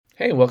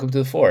Hey, welcome to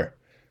the floor.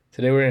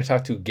 Today we're going to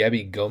talk to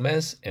Gabby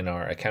Gomez in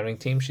our accounting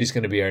team. She's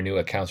going to be our new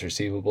accounts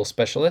receivable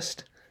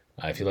specialist.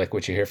 If you like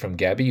what you hear from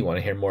Gabby, you want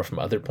to hear more from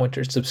other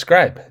pointers,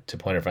 subscribe to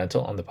Point of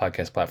Rental on the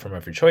podcast platform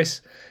of your choice.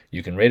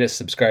 You can rate us,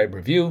 subscribe,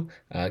 review.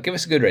 Give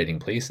us a good rating,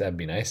 please. That'd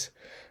be nice.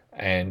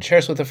 And share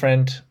us with a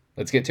friend.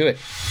 Let's get to it.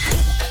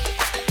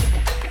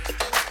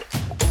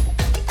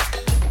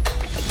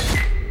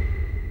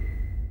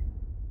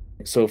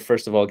 So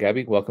first of all,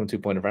 Gabby, welcome to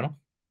Point of Rental.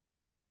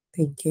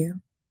 Thank you.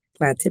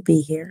 Glad to be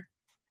here.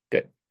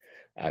 Good.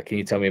 Can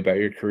you tell me about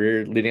your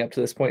career leading up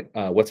to this point?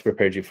 What's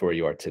prepared you for where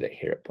you are today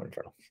here at Point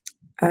of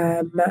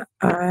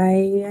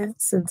Rental?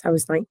 Since I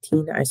was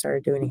 19, I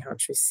started doing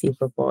accounts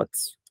receivable.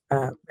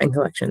 And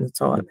collections.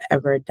 It's all I've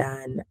ever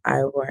done.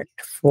 I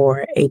worked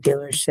for a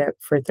dealership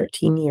for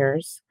 13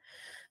 years.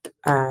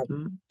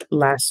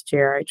 Last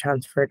year, I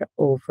transferred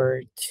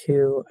over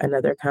to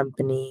another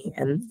company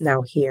and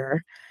now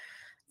here.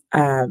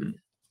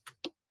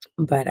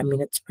 But I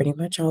mean, it's pretty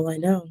much all I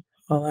know,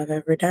 all I've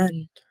ever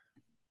done.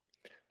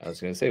 I was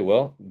going to say,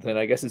 well, then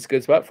I guess it's a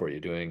good spot for you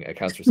doing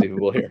accounts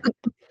receivable here.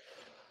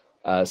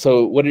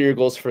 So what are your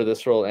goals for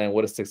this role, and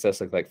what does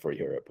success look like for you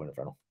here at Point of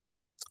Rental?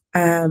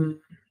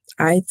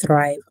 I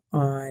thrive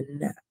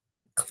on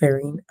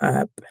clearing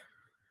up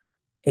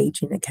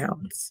aging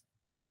accounts,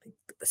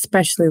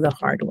 especially the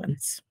hard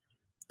ones.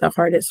 The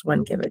hardest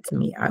one, give it to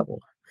me. I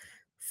will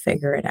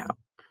figure it out.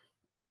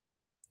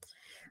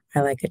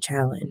 I like a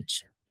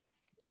challenge.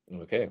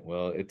 Okay,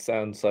 well, it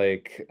sounds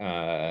like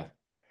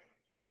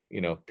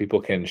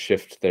people can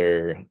shift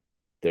their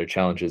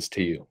challenges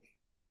to you.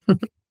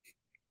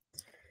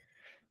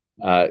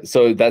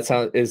 So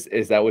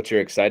is that what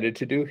you're excited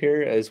to do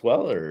here as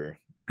well, or?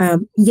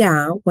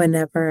 Yeah,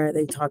 whenever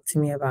they talk to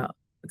me about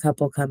a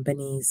couple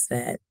companies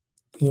that,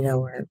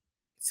 are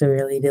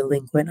severely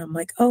delinquent, I'm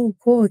like, oh,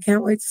 cool, I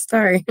can't wait to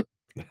start.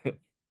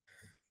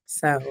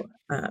 So,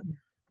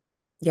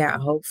 yeah,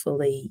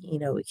 hopefully,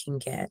 we can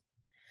get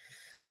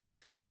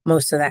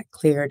most of that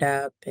cleared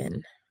up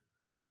and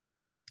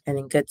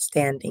in good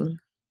standing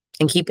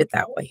and keep it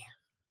that way.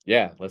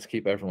 Yeah, let's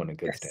keep everyone in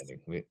good Yes. standing.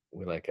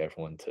 We like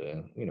everyone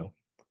to,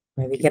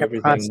 Maybe keep get a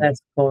everything.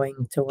 process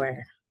going to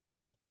where,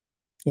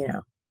 you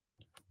know,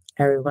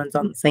 everyone's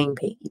on the same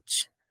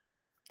page.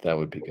 That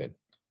would be good.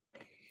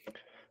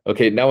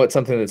 Okay, now what's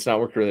something that's not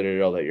work related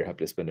at all that you're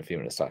happy to spend a few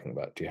minutes talking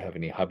about? Do you have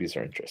any hobbies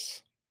or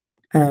interests?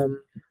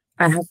 Um,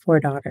 I have four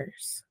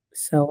daughters,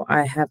 so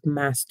I have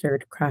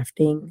mastered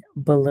crafting,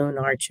 balloon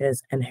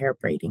arches, and hair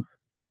braiding.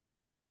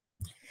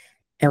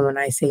 And when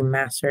I say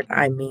mastered,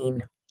 I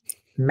mean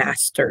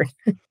mastered.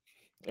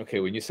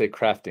 Okay, when you say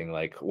crafting,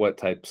 like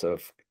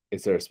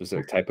is there a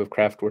specific type of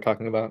craft we're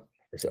talking about?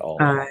 Or is it all?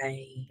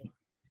 I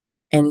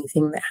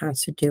Anything that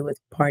has to do with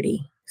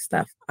party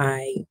stuff.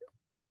 I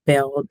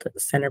build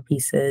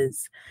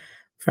centerpieces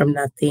from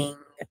nothing.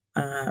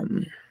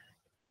 Um,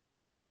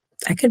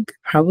 I could be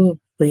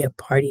probably a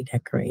party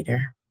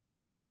decorator.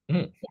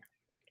 Hmm.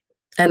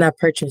 And I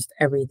purchased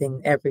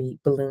everything, every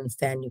balloon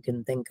stand you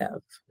can think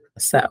of.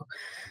 So,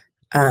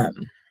 um,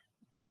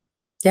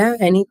 yeah,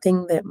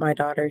 anything that my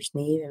daughters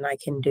need and I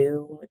can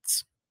do,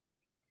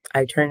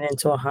 I turn it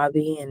into a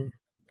hobby and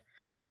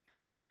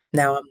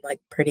now I'm like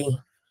pretty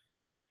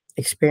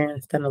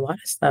experienced in a lot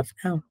of stuff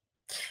now.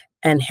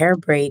 And hair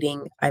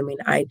braiding, I mean,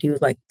 I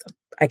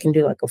can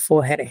do like a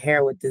full head of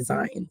hair with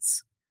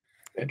designs.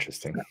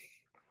 Interesting. So,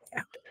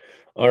 yeah.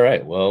 All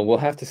right. Well, we'll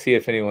have to see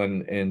if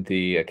anyone in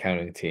the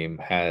accounting team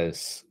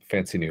has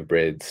fancy new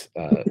braids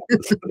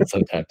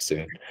sometime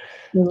soon.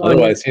 Long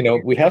Otherwise,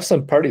 we have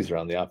some parties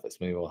around the office.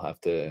 Maybe we'll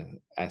have to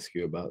ask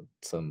you about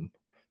some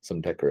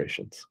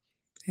decorations.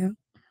 Yeah,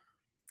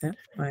 yeah.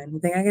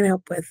 Anything I can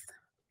help with.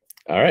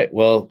 All right.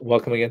 Well,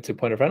 welcome again to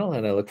Point of Rental,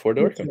 and I look forward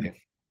to Thank working with you.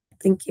 you.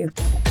 Thank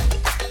you.